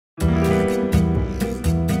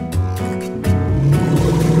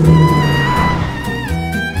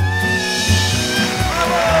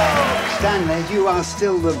you are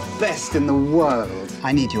still the best in the world.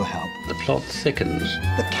 I need your help. The plot thickens.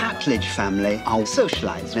 The Capledge family are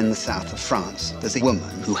socialized in the south of France. There's a woman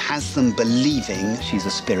who has them believing she's a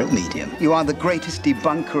spirit medium. You are the greatest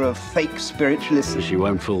debunker of fake spiritualists. She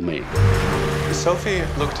won't fool me. Sophie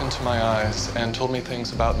looked into my eyes and told me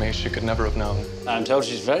things about me she could never have known. I'm told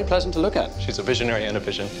she's very pleasant to look at. She's a visionary and a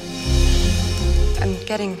vision. I'm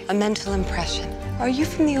getting a mental impression. Are you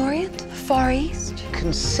from the Orient? Far East?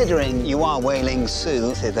 Considering you are Wei Ling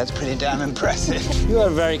Soo, that's pretty damn impressive. You're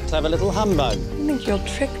a very clever little humbug. I think you'll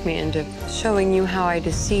trick me into showing you how I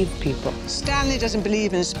deceive people. Stanley doesn't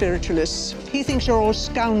believe in spiritualists. He thinks you're all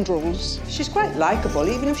scoundrels. She's quite likable,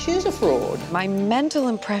 even if she is a fraud. My mental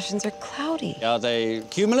impressions are cloudy. Are they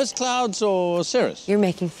cumulus clouds or cirrus? You're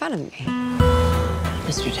making fun of me.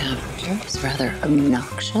 Mr. Taffer is rather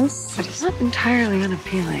obnoxious, but he's not entirely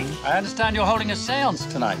unappealing. I understand you're holding a seance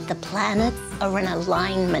tonight. The planets are in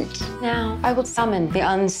alignment. Now, I will summon the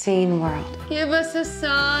unseen world. Give us a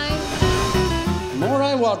sign. The more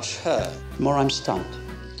I watch her, the more I'm stunned.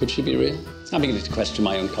 Could she be real? I'm beginning to question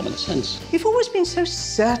my own common sense. You've always been so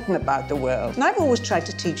certain about the world, and I've always tried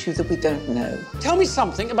to teach you that we don't know. Tell me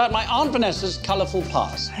something about my Aunt Vanessa's colourful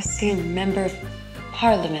past. I see a member of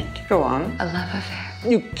Parliament. Go on. A love affair.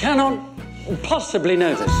 You cannot possibly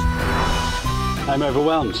know this. I'm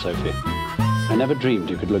overwhelmed, Sophie. I never dreamed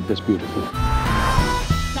you could look this beautiful.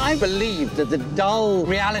 I believe that the dull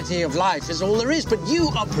reality of life is all there is, but you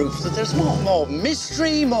are proof that there's more. More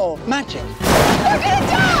mystery, more magic. We're gonna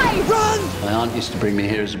die! Run! My aunt used to bring me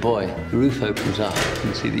here as a boy. The roof opens up. You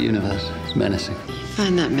can see the universe. It's menacing. You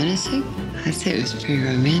find that menacing? I'd say it was pretty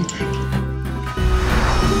romantic.